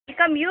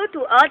welcome you to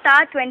Earth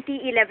Hour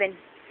 2011.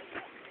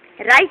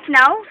 Right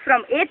now,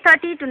 from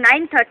 8:30 to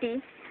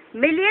 9:30,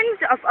 millions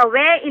of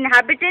aware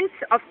inhabitants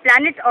of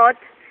planet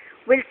Earth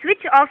will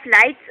switch off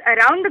lights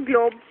around the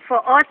globe for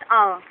Earth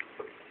Hour.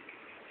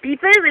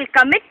 People will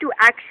commit to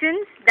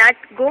actions that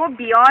go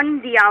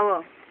beyond the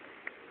hour.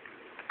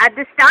 At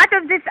the start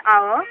of this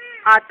hour,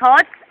 our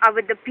thoughts are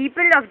with the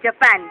people of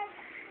Japan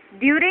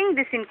during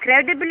this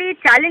incredibly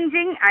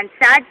challenging and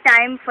sad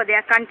time for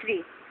their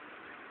country.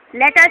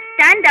 Let us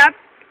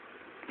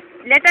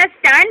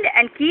stand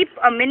and keep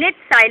a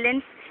minute's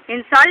silence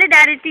in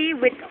solidarity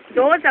with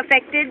those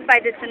affected by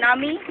the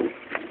tsunami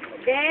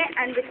there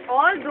and with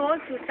all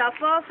those who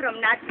suffer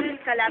from natural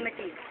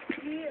calamities.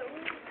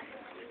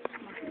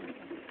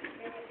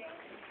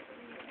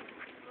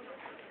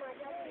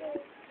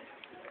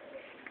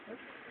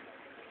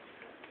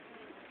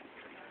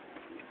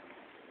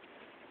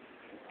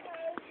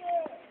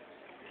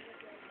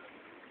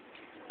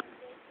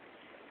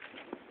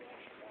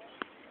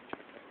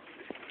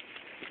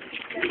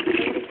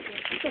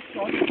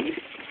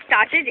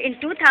 Started in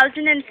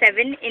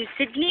 2007 in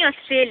Sydney,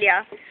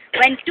 Australia,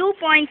 when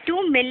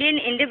 2.2 million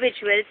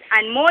individuals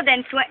and more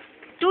than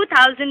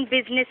 2,000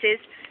 businesses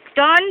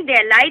turned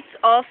their lights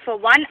off for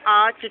 1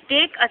 hour to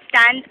take a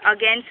stand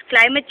against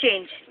climate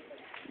change.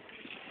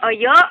 A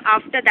year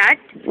after that,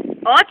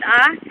 Earth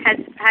Hour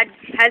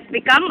has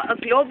become a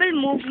global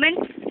movement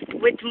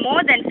with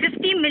more than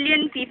 50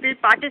 million people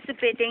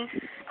participating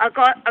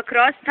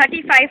across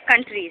 35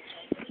 countries.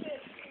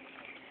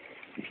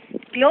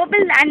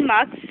 Global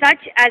landmarks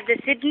such as the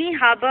Sydney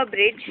Harbour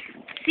Bridge,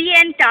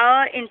 CN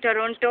Tower in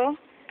Toronto,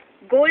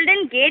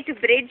 Golden Gate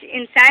Bridge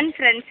in San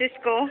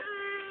Francisco,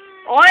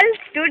 all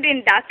stood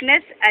in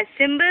darkness as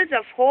symbols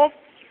of hope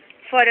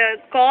for a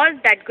cause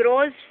that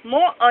grows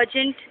more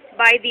urgent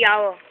by the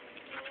hour.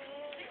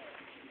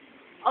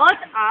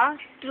 Earth Hour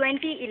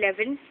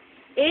 2011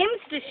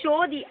 aims to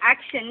show the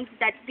actions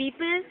that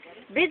people,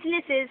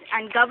 businesses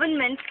and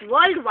governments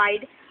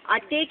worldwide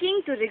are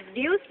taking to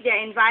reduce their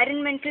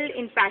environmental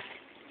impact.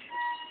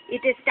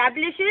 It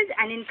establishes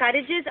and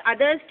encourages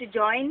others to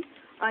join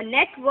a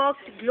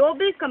networked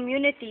global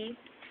community,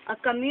 a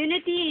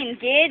community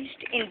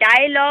engaged in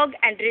dialogue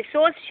and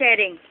resource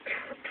sharing,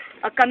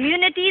 a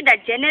community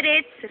that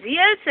generates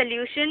real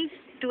solutions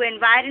to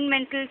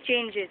environmental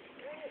changes.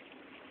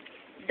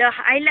 The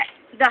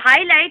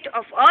highlight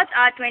of Earth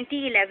Hour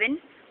 2011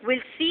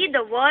 will see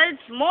the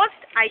world's most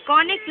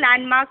iconic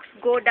landmarks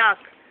go dark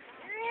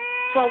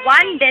for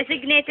one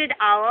designated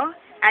hour,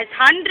 as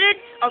hundreds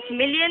of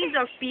millions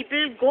of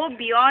people go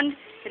beyond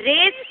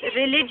race,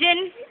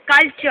 religion,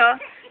 culture,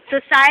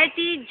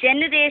 society,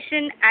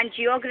 generation and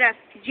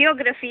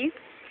geography,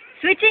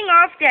 switching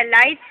off their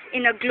lights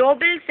in a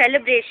global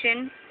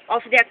celebration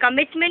of their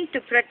commitment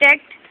to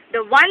protect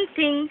the one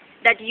thing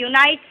that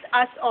unites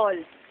us all,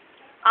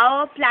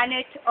 our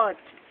planet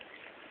Earth.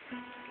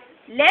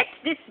 Let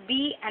this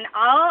be an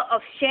hour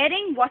of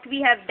sharing what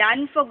we have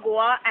done for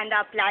Goa and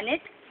our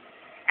planet,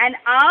 an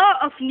hour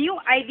of new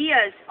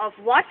ideas of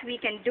what we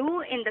can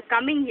do in the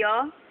coming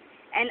year,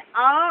 an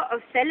hour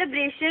of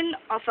celebration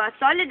of our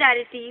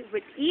solidarity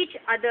with each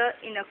other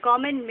in a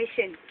common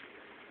mission.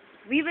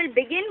 We will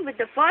begin with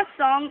the first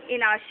song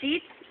in our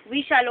sheet,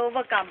 We Shall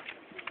Overcome.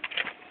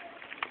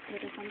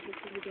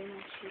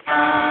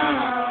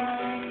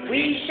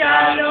 We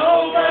shall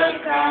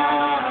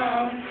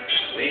overcome.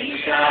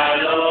 We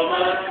shall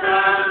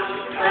overcome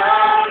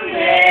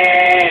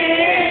someday.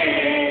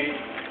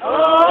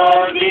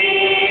 Oh,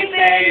 deep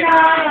in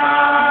our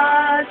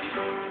hearts,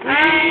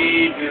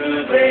 we do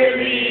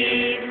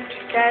believe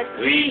that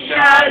we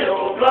shall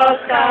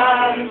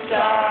overcome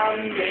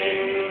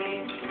someday.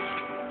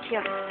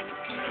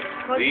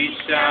 We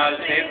shall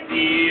save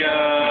the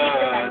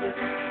earth.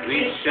 We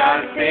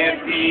shall save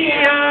the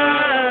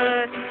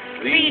earth.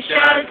 We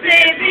shall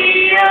save the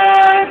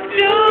earth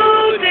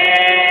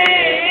today.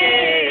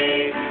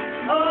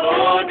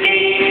 Oh,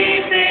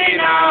 deep in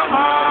our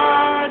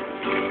hearts,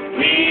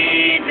 we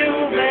do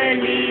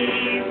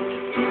believe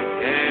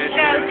we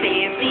shall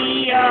save the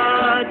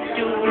earth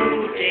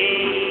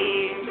today.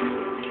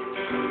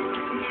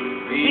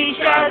 We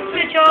shall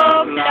switch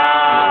off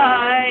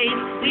light.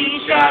 We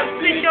shall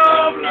switch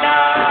off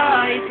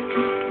light.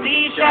 We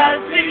shall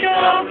switch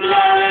off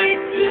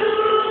light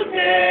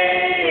today.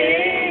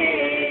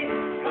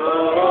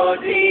 Oh,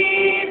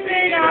 deep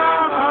in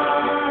our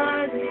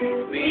hearts,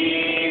 we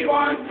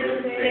want to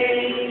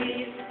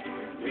save.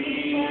 We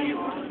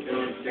want to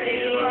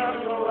save our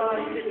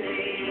world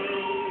today.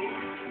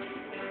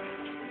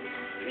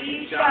 We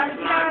shall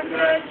plant a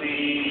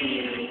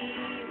tree.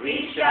 We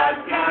shall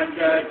plant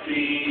a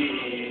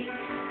tree.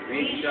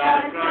 We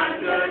shall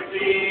plant a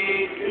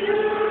tree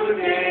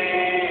today.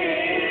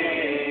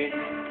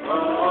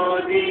 Oh,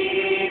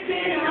 deep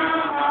in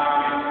our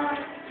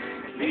hearts,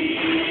 we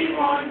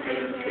want to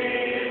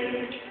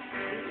save.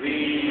 We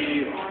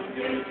want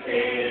to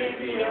save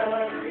the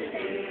earth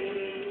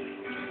today.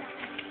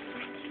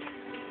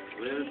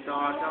 We'll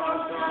start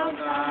off from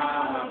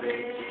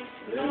garbage.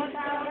 We'll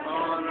start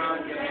on a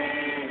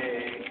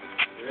day.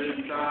 We'll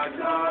start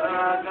on a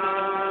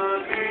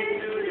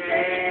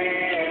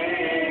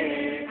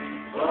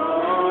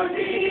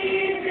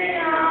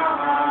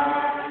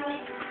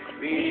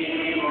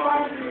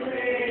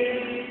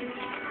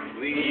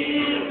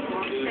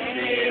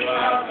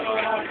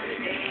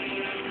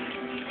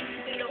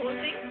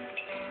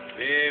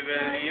We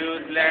will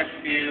use less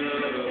fuel.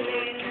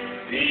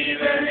 We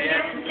will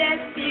use less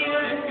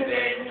fuel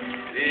today.